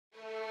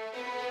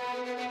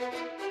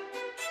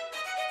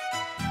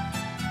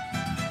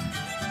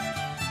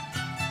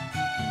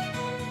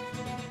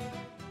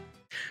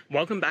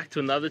Welcome back to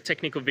another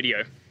technical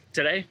video.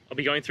 Today, I'll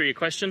be going through your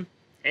question,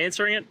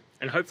 answering it,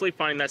 and hopefully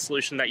finding that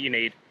solution that you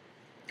need.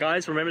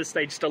 Guys, remember to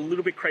stay just a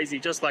little bit crazy,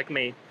 just like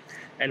me,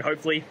 and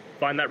hopefully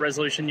find that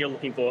resolution you're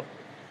looking for.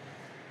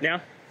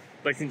 Now,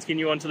 let's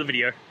continue on to the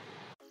video.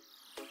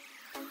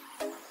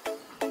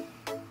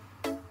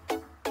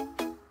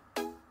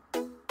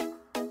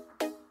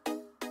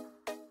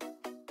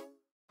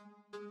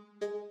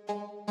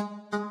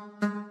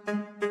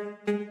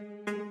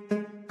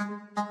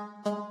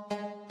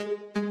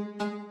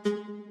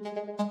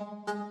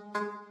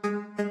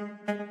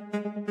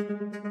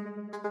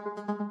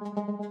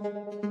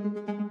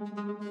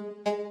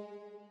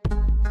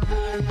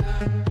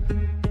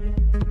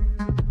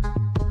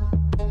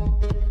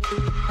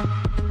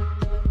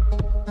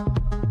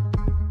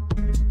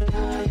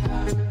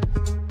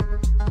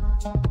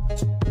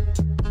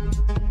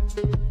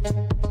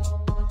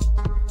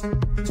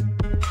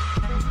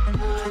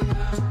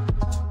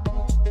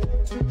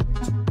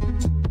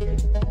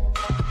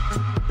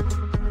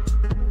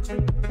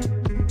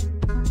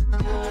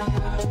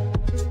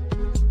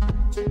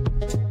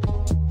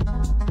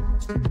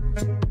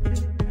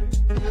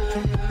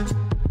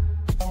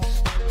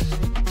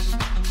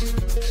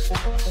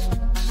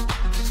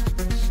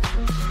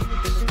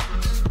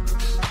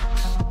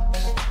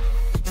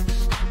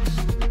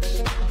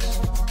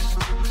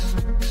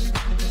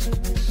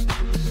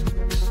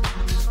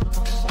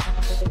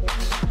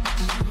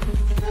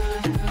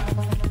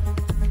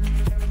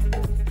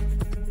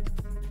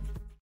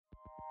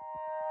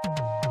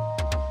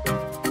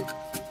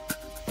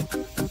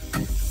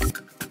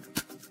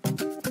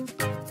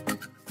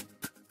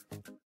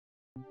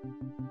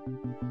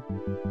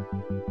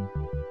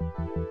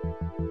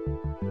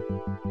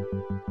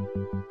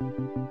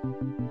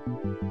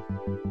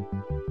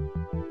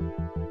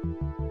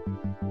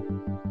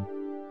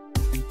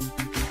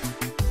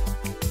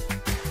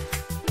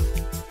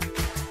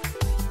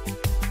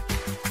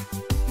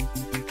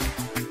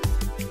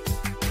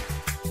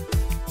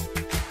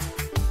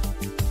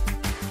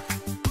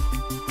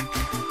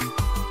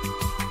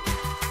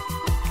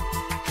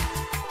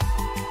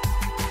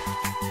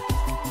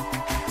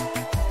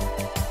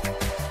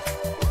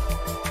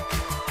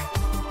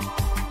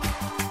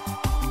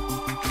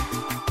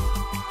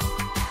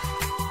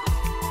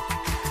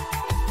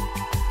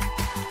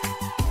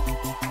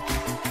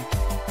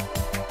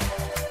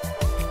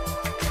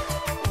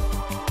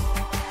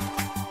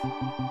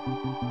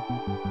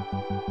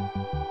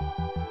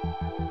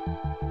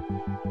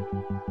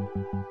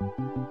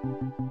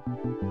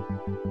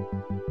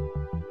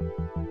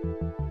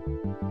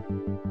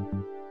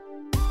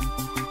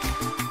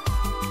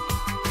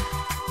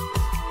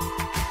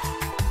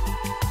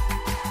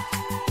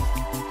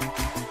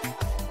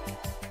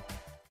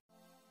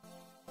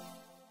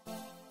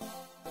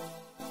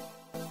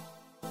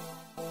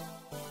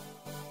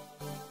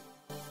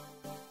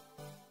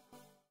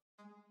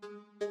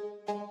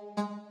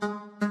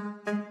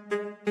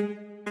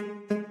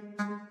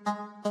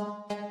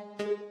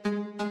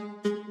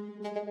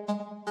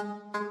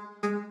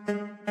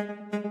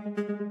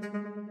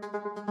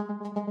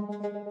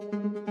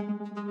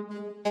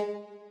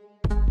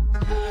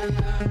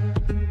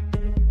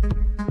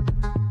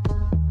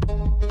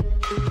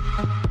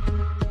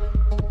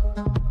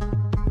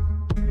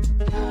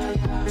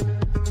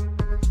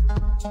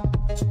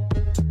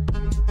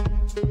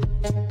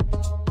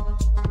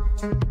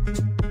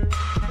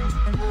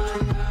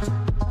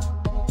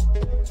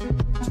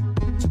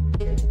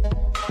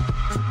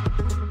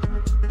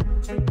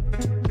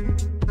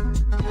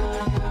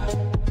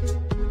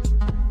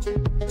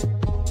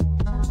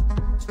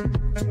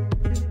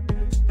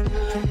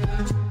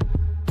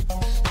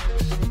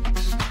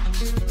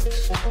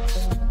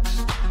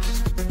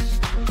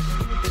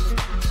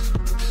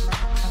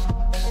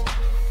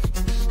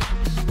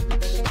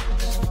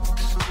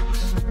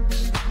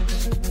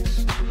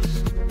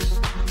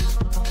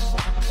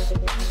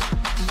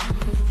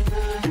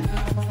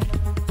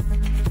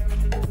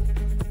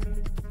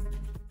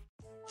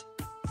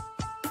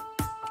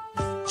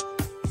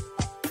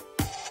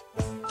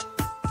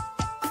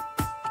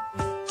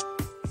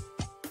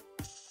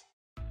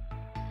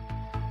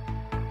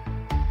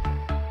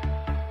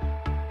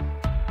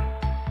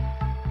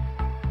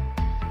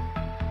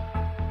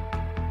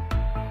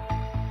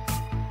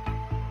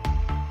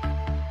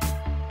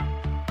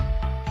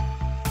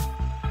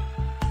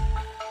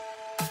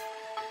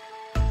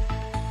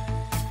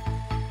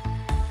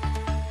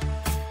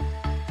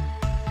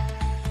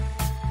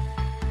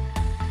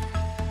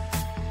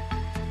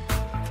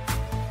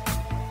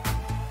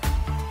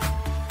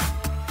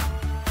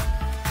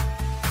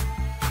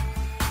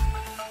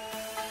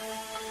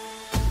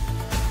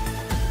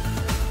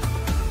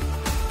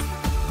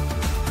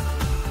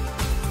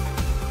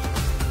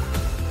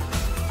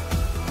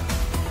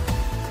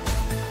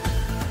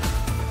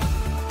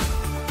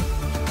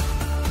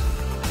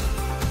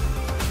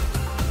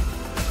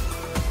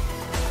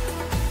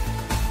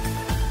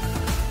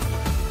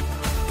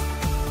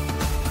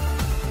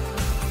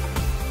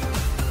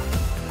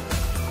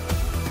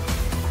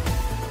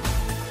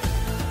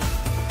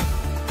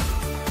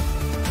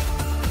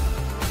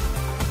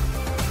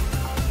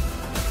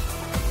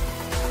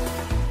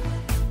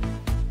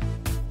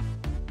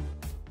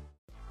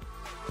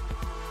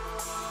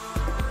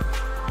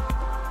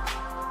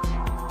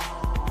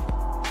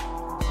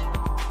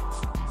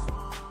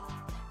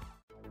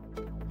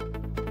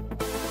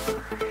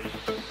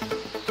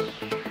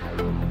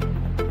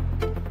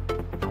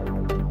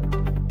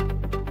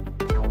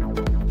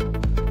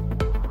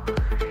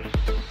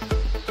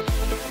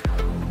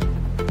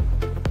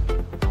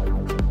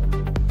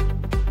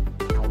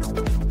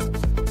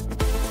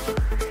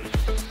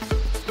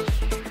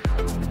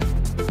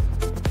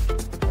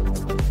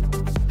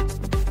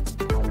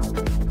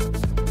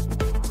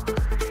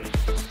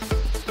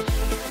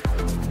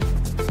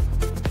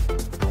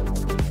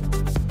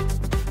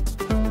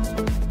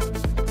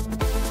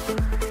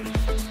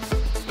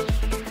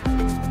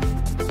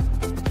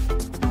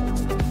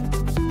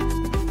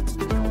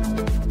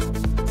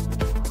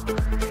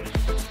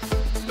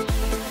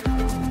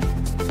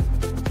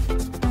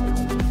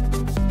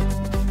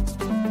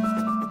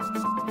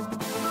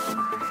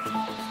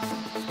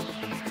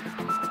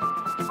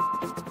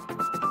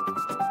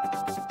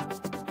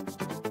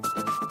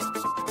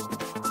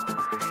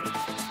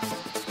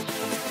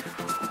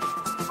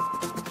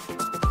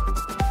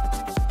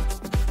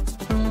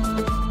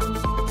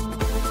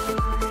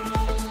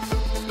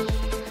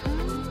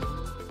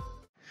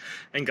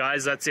 And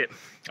guys, that's it.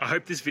 I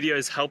hope this video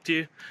has helped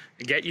you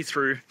and get you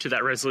through to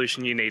that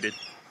resolution you needed.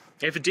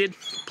 If it did,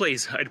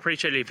 please, I'd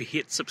appreciate it if you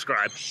hit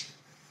subscribe.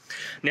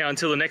 Now,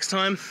 until the next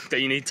time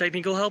that you need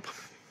technical help,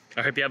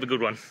 I hope you have a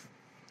good one.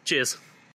 Cheers.